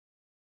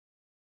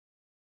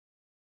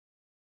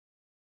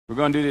We're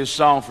going to do this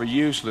song for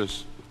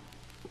Useless.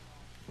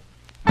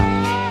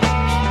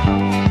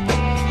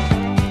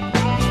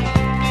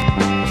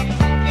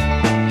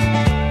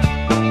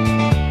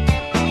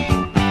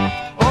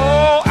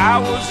 Oh, I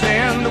was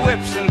in the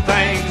whips and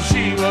things,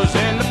 she was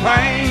in the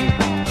pain,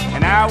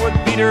 and I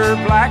would beat her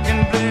black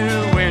and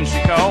blue when she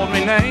called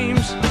me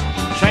names.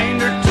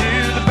 Chained her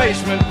to the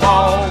basement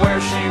wall where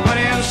she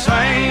went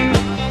insane,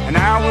 and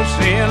I was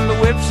in the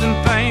whips and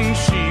things,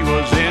 she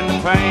was in the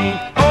pain.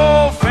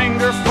 Oh,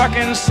 finger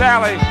fucking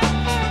Sally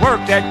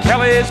worked at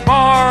Kelly's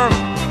bar.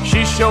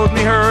 She showed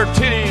me her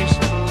titties,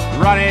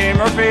 Ronnie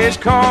Murphy's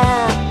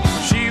car.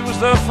 She was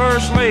the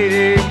first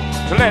lady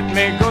to let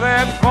me go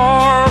that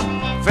far.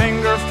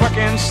 Finger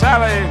fucking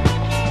Sally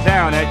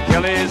down at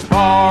Kelly's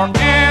bar.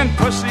 And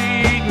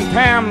pussy-eating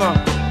Pamela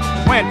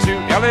went to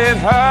Elliott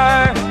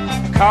High.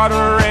 Caught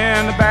her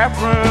in the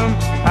bathroom,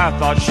 I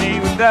thought she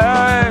would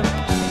die.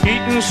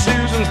 Eating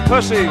Susan's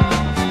pussy,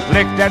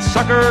 licked that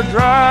sucker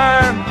dry.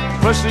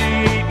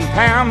 Pussy-eating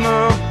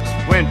Pamela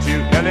went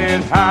to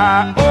Elliott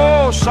High.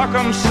 Oh, suck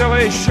 'em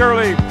silly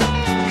Shirley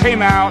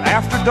came out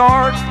after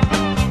dark.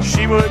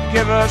 She would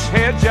give us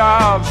head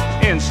jobs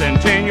in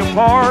Centennial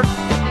Park.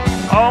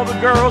 All the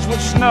girls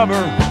would snub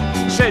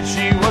her, said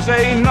she was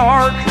a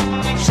narc.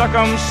 Suck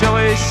 'em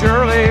silly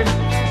Shirley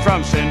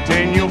from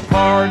Centennial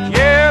Park.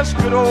 Yes,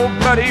 good old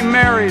Bloody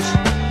Mary's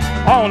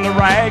on the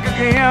rag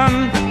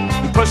again.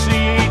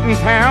 Pussy-eating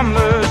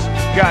Pamela's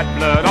got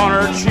blood on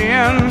her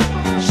chin.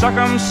 Suck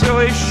 'em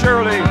silly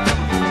Shirley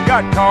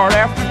got caught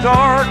after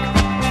dark.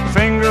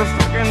 Finger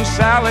fucking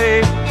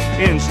Sally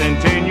in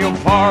Centennial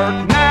Park.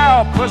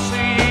 Now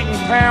pussy-eating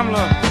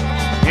Pamela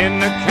in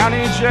the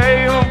county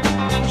jail.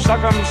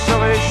 Suck 'em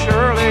silly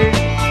Shirley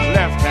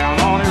left town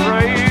on a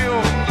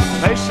rail.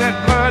 They sent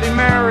Bloody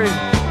Mary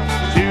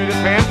to the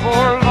pen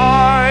for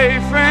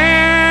life.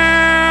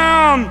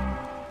 And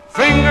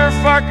finger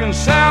fucking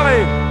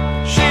Sally,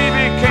 she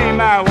became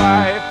my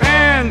wife.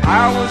 And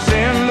I was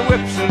in the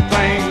whips and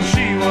things,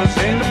 she was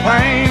in the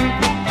pain,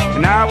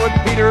 and I would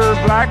beat her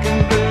black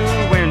and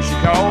blue when she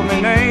called me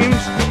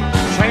names.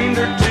 Chained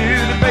her to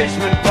the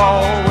basement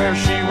wall where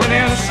she went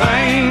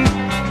insane,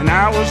 and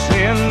I was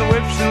in the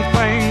whips and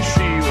things,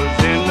 she was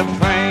in the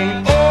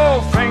pain.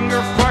 Oh,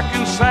 finger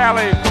fucking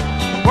Sally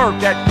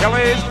worked at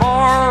Kelly's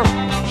bar.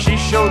 She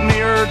showed me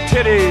her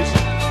titties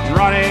in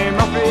Ronnie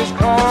Murphy's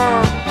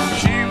car.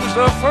 She was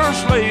the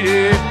first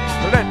lady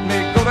to let me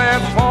go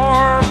that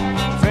far.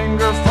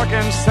 Finger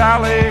fucking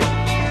Sally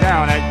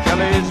down at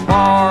Kelly's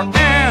bar.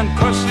 And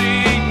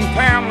pussy-eating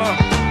Pamela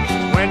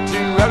went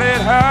to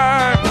Elliott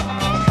High.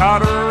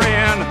 Caught her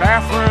in the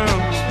bathroom,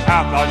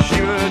 I thought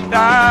she would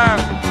die.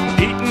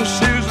 Eating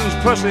Susan's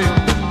pussy,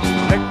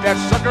 licked that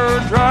sucker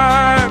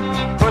dry.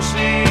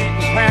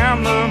 Pussy-eating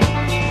Pamela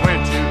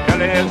went to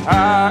Elliott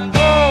High.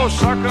 Oh,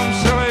 suck 'em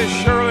silly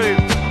Shirley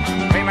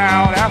came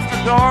out after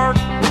dark.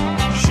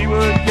 She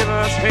would give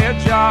us head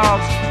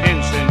jobs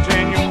in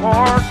Centennial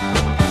Park.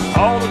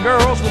 All the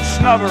girls would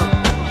snub her,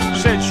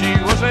 said she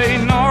was a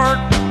narc.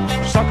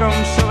 Suck 'em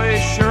silly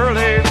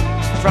Shirley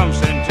from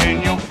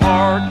Centennial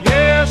Park.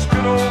 Yes,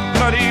 good old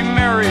Bloody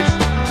Mary's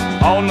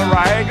on the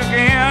rag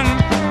again.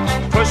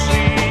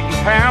 Pussy-eating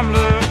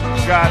Pamela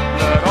got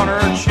blood on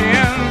her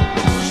chin.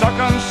 Suck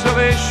 'em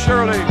silly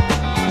Shirley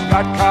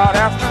got caught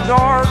after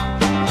dark.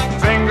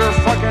 Finger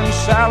fucking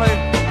Sally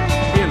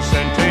in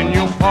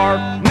Centennial Park.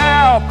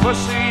 Now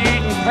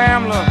pussy-eating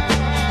Pamela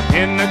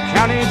in the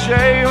county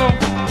jail.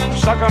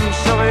 Suck 'em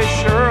silly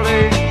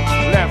Shirley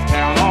left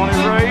town on a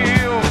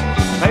rail.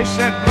 They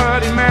sent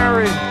Bloody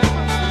Mary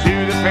to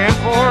the pen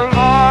for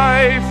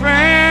life.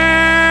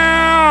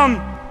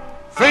 And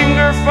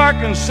finger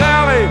fucking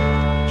Sally,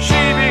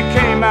 she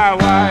became my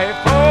wife.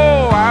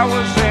 Oh, I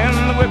was in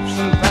the whips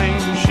and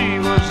things, and she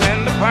was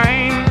in the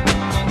pain,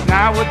 and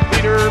I would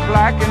beat her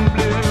black and